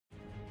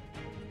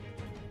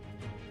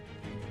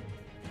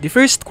The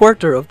first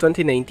quarter of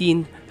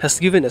 2019 has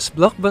given us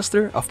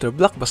blockbuster after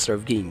blockbuster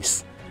of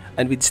games,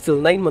 and with still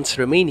 9 months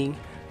remaining,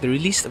 the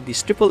release of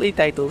these AAA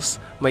titles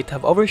might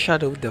have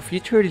overshadowed the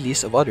future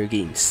release of other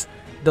games.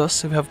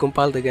 Thus, we have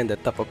compiled again the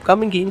top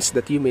upcoming games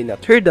that you may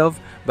not heard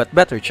of but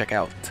better check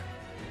out.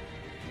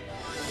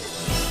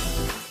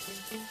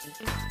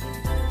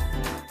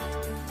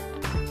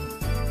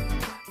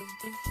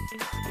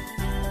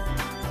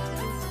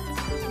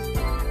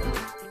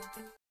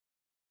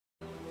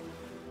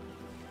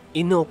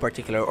 In no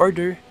particular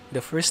order,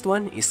 the first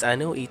one is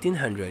Anno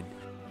 1800.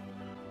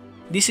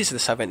 This is the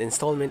 7th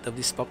installment of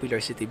this popular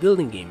city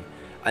building game,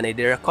 and a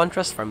direct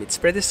contrast from its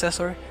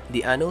predecessor,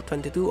 the Anno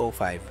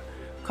 2205.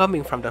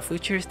 Coming from the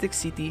futuristic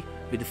city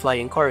with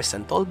flying cars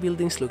and tall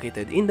buildings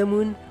located in the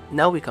moon,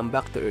 now we come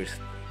back to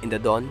Earth, in the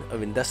dawn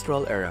of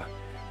industrial era.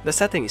 The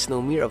setting is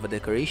no mere of a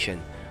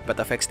decoration, but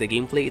affects the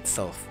gameplay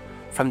itself,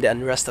 from the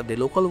unrest of the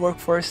local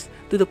workforce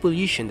to the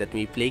pollution that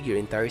may plague your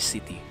entire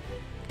city.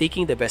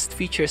 Taking the best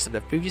features of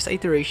the previous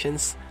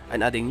iterations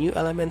and adding new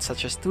elements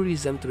such as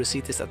tourism to the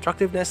city's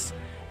attractiveness,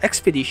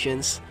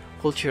 expeditions,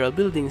 cultural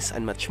buildings,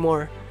 and much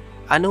more,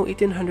 Anno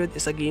 1800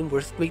 is a game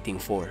worth waiting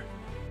for.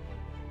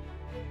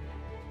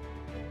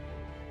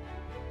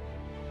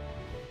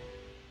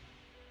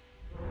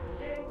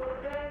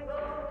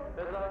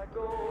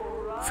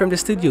 From the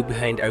studio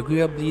behind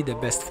arguably the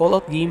best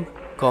Fallout game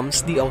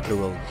comes The Outer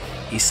World,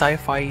 a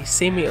sci-fi,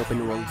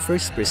 semi-open world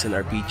first-person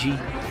RPG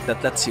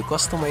that lets you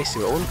customize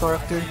your own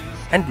character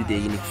and with the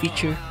unique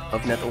feature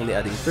of not only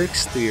adding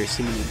perks to your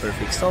seemingly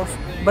perfect self,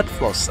 but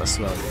flaws as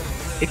well.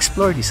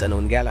 Explore this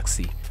unknown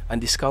galaxy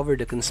and discover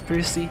the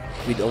conspiracy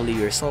with only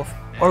yourself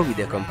or with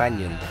a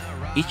companion,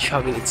 each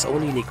having its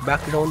own unique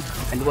background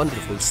and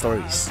wonderful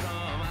stories.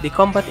 The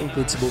combat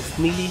includes both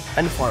melee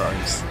and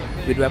firearms,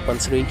 with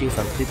weapons ranging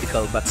from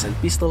typical bats and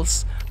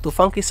pistols to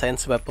funky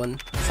science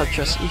weapons such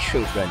as a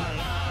shrink gun.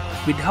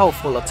 With how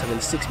Fallout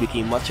 76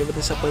 became much of a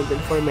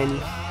disappointment for many,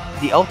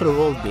 The Outer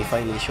World may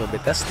finally show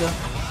Bethesda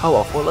how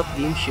a Fallout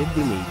game should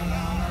be made.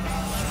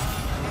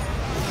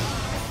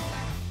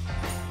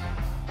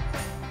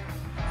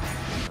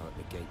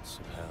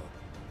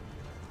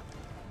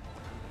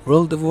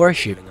 World of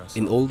Warship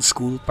in old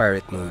school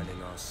pirate mode.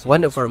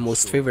 One of our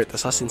most favorite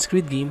Assassin's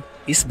Creed game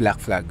is Black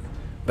Flag,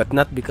 but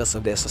not because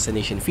of the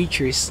assassination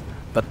features,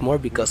 but more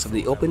because of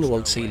the open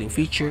world sailing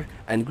feature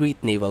and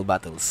great naval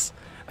battles.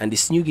 And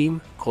this new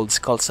game, called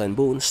Skulls and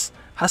Bones,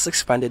 has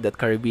expanded that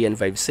Caribbean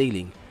vibe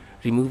sailing,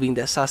 removing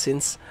the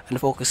assassins and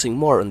focusing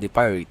more on the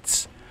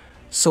pirates.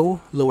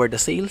 So, lower the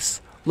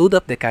sails, load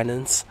up the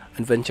cannons,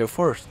 and venture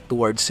forth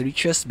towards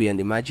reaches beyond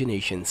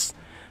imaginations.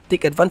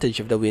 Take advantage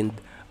of the wind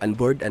and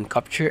board and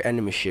capture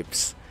enemy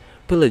ships.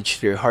 Pillage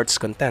to your heart's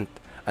content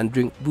and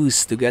drink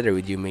booze together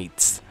with your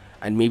mates.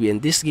 And maybe in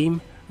this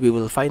game, we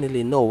will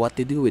finally know what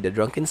to do with a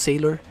drunken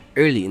sailor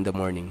early in the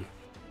morning.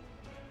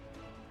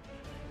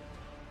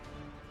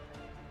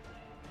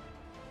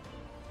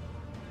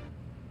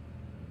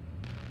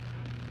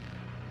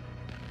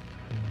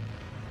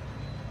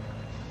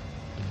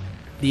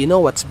 Do you know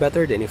what's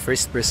better than a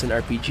first-person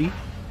RPG?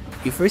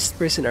 A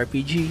first-person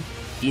RPG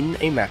in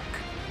a mech.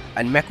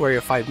 And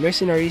Mechwarrior 5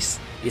 Mercenaries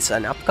is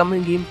an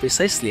upcoming game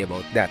precisely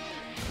about that.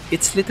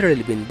 It's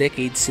literally been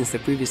decades since the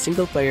previous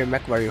single-player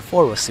Mechwarrior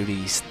 4 was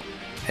released.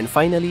 And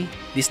finally,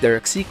 this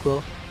direct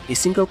sequel, a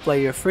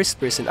single-player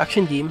first-person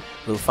action game,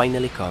 will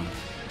finally come.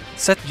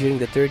 Set during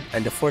the 3rd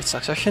and the 4th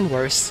Succession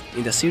Wars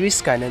in the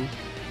series canon,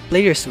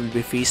 players will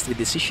be faced with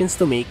decisions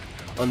to make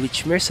on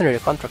which mercenary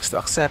contracts to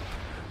accept,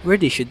 where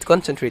they should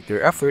concentrate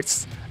their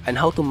efforts, and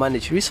how to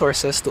manage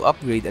resources to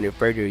upgrade and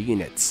repair their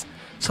units.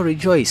 So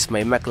rejoice,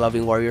 my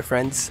mech-loving warrior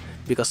friends,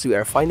 because we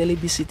are finally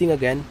be sitting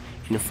again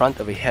in front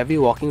of a heavy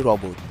walking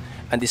robot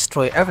and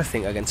destroy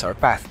everything against our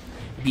path,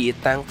 be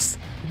it tanks,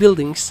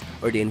 buildings,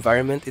 or the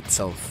environment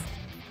itself.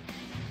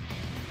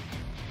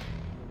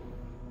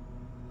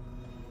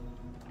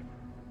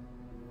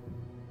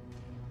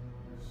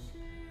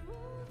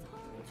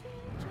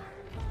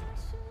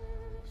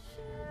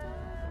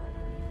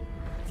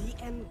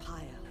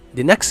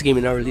 The next game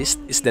in our list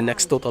is the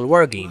next Total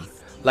War game.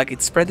 Like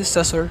its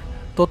predecessor,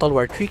 Total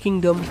War Three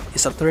Kingdoms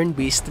is a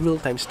turn-based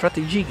real-time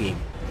strategy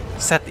game.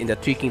 Set in the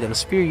Three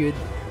Kingdoms period,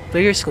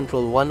 players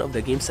control one of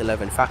the game's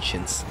 11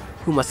 factions,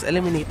 who must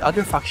eliminate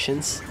other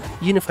factions,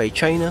 unify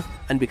China,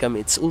 and become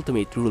its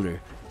ultimate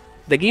ruler.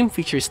 The game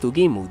features 2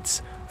 game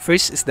modes.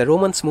 First is the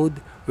Romance mode,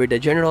 where the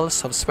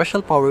generals have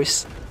special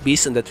powers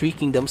based on the Three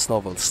Kingdoms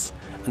novels,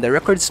 and the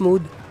Records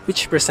mode,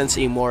 which presents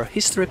a more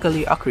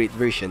historically accurate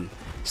version,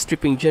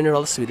 stripping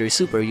generals with their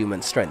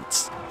superhuman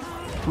strengths.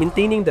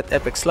 Maintaining that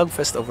epic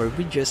slugfest over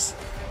bridges,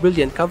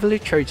 brilliant cavalry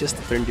charges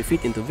to turn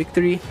defeat into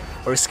victory,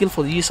 or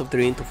skillful use of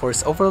terrain to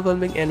force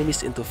overwhelming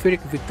enemies into Pyrrhic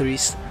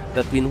victories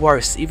that win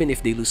wars even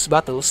if they lose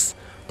battles,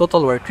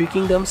 Total War Three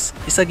Kingdoms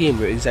is a game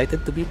we're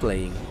excited to be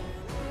playing.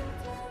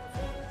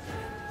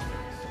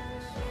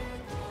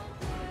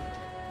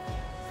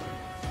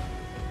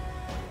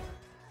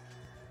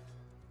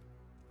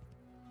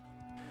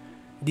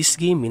 This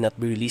game may not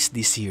be released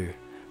this year,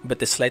 but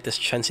the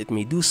slightest chance it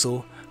may do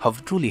so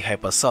have truly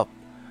hyped us up.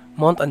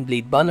 Mount &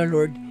 Blade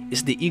Bannerlord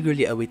is the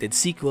eagerly awaited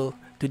sequel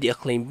to the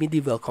acclaimed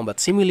medieval combat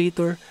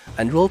simulator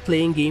and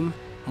role-playing game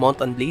Mount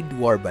 & Blade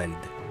Warband.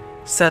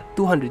 Set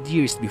 200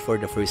 years before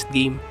the first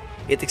game,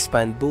 it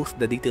expands both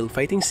the detailed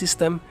fighting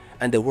system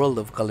and the world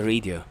of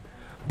Calradia.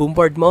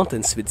 Bombard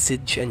mountains with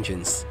siege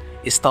engines,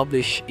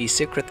 establish a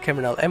secret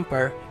criminal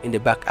empire in the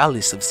back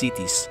alleys of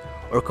cities,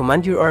 or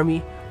command your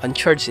army and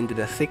charge into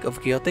the thick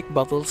of chaotic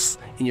battles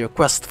in your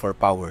quest for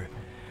power.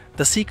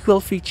 The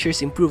sequel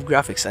features improved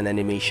graphics and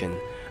animation,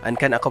 and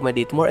can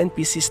accommodate more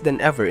NPCs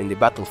than ever in the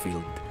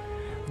battlefield.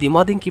 The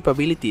modding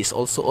capability is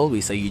also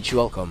always a huge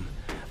welcome,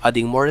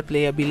 adding more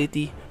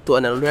replayability to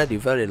an already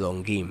very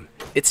long game.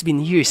 It's been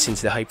years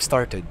since the hype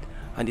started,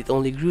 and it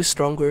only grew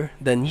stronger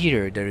the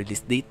nearer the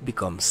release date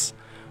becomes.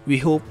 We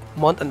hope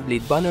Mount &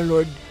 Blade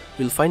Bannerlord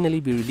will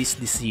finally be released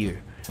this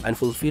year, and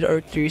fulfill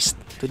our thirst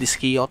to this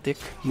chaotic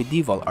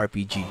medieval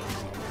RPG.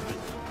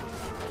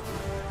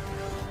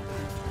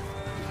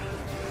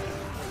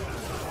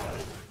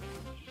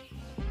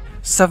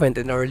 Seventh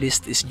in our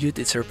list is due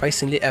to its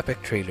surprisingly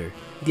epic trailer,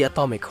 The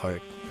Atomic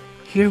Heart.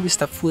 Here we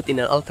step foot in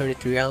an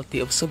alternate reality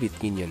of Soviet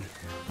Union,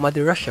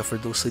 Mother Russia for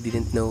those who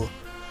didn't know.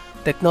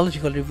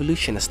 Technological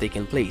revolution has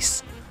taken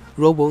place.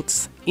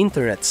 Robots,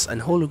 internets,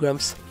 and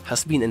holograms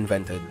has been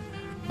invented.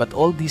 But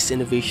all these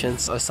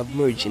innovations are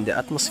submerged in the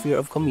atmosphere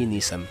of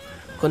communism,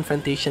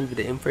 confrontation with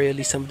the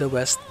imperialism of the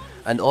West,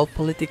 and all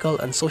political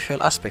and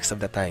social aspects of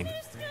the time.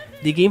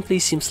 The gameplay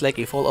seems like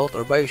a Fallout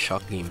or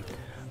Bioshock game.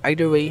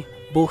 Either way,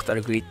 both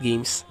are great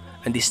games,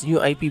 and this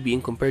new IP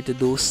being compared to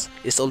those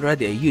is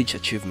already a huge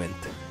achievement.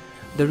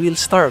 The real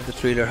star of the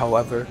trailer,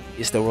 however,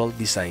 is the world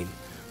design,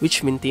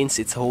 which maintains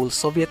its whole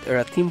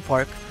Soviet-era theme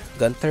park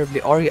gone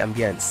terribly Ori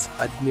ambience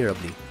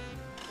admirably.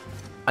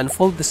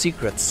 Unfold the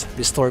secrets,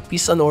 restore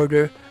peace and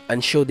order,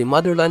 and show the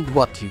motherland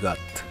what you got.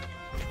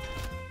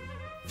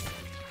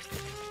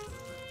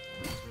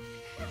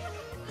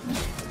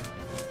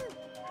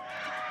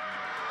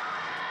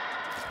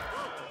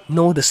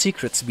 Know the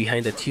secrets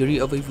behind the theory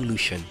of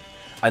evolution.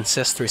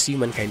 Acestors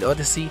Humankind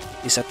Odyssey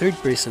is a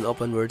third-person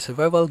open-world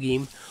survival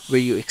game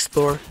where you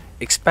explore,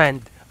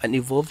 expand, and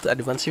evolve to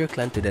advance your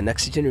clan to the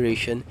next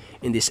generation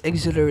in this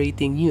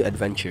exhilarating new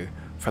adventure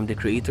from the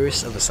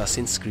creators of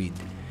Assassin's Creed.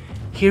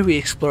 Here we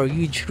explore a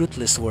huge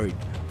ruthless world,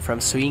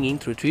 from swinging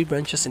through tree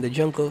branches in the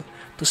jungle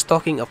to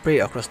stalking a prey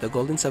across the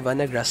golden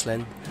savanna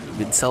grassland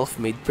with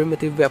self-made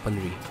primitive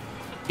weaponry.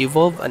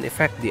 Evolve and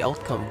affect the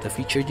outcome of the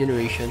future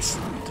generations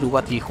through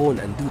what you hone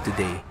and do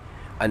today,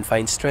 and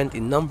find strength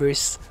in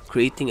numbers,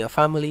 creating a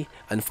family,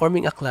 and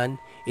forming a clan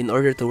in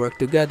order to work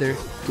together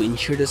to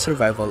ensure the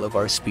survival of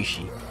our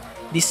species.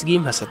 This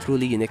game has a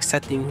truly unique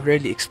setting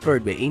rarely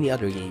explored by any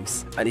other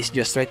games, and it's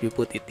just right we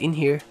put it in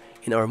here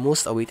in our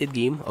most awaited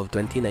game of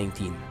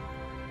 2019.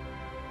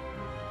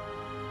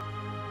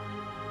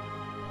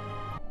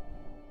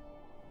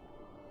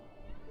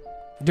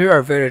 There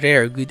are very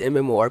rare good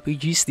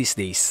MMORPGs these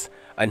days,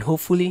 and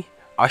hopefully,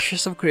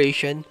 Ashes of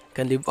Creation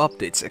can live up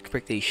to its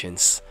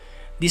expectations.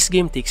 This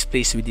game takes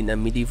place within a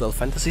medieval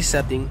fantasy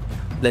setting,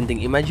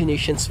 blending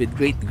imaginations with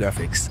great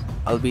graphics,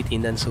 albeit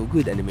in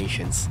not-so-good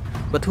animations.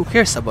 But who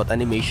cares about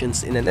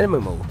animations in an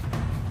MMO?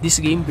 This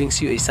game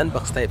brings you a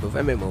sandbox type of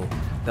MMO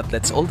that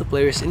lets all the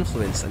players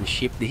influence and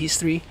shape the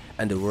history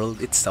and the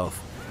world itself.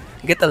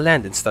 Get a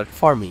land and start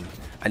farming,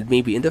 and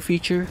maybe in the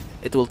future,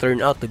 it will turn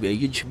out to be a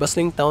huge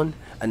bustling town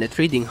and a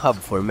trading hub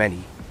for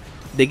many.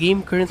 The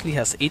game currently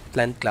has 8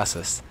 plant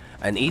classes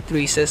and 8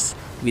 races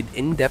with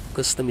in-depth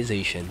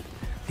customization.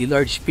 The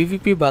large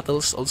PvP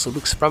battles also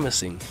looks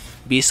promising,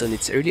 based on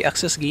its early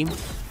access game,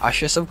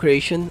 Ashes of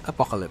Creation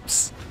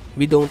Apocalypse.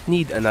 We don't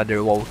need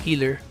another WoW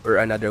killer or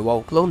another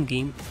WoW clone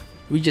game,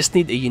 we just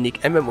need a unique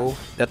MMO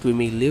that we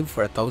may live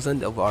for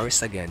 1,000 of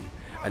hours again,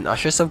 and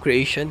Ashes of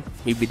Creation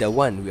may be the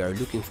one we are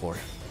looking for.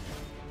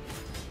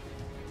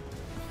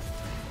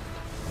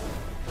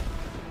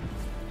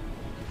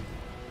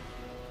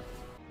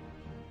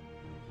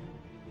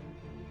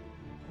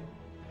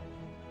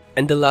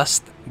 And the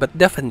last, but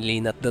definitely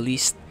not the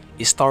least,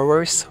 is Star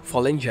Wars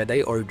Fallen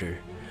Jedi Order.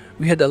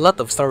 We had a lot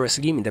of Star Wars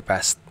games in the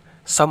past.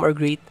 Some are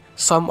great,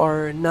 some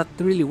are not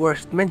really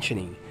worth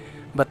mentioning.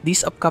 But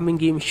this upcoming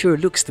game sure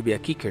looks to be a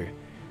kicker.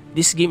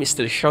 This game is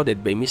still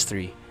shrouded by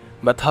mystery,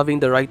 but having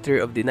the writer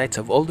of the Knights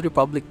of Old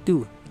Republic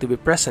 2 to be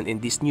present in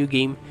this new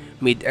game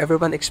made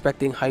everyone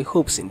expecting high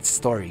hopes in its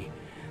story.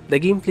 The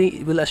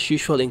gameplay will as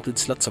usual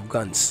include lots of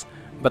guns,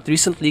 but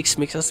recent leaks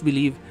makes us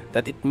believe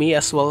that it may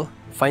as well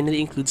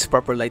finally includes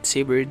proper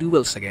lightsaber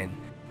duels again.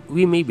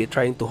 We may be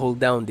trying to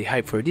hold down the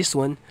hype for this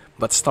one,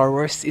 but Star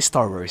Wars is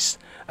Star Wars,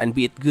 and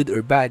be it good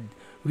or bad,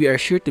 we are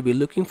sure to be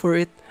looking for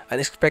it and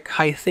expect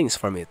high things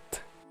from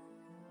it.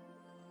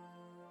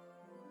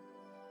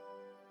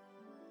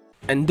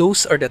 And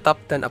those are the top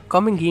 10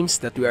 upcoming games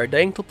that we are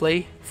dying to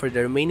play for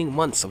the remaining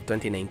months of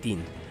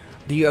 2019.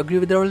 Do you agree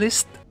with our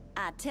list?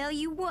 I tell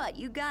you what,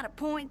 you got a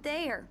point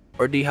there.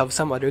 Or do you have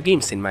some other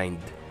games in mind?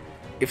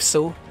 If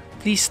so,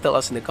 please tell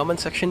us in the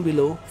comment section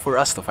below for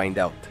us to find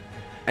out.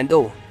 And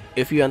oh,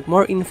 If you want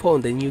more info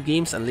on the new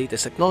games and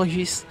latest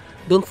technologies,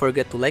 don't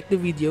forget to like the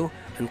video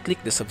and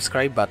click the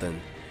subscribe button.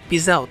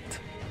 Peace out!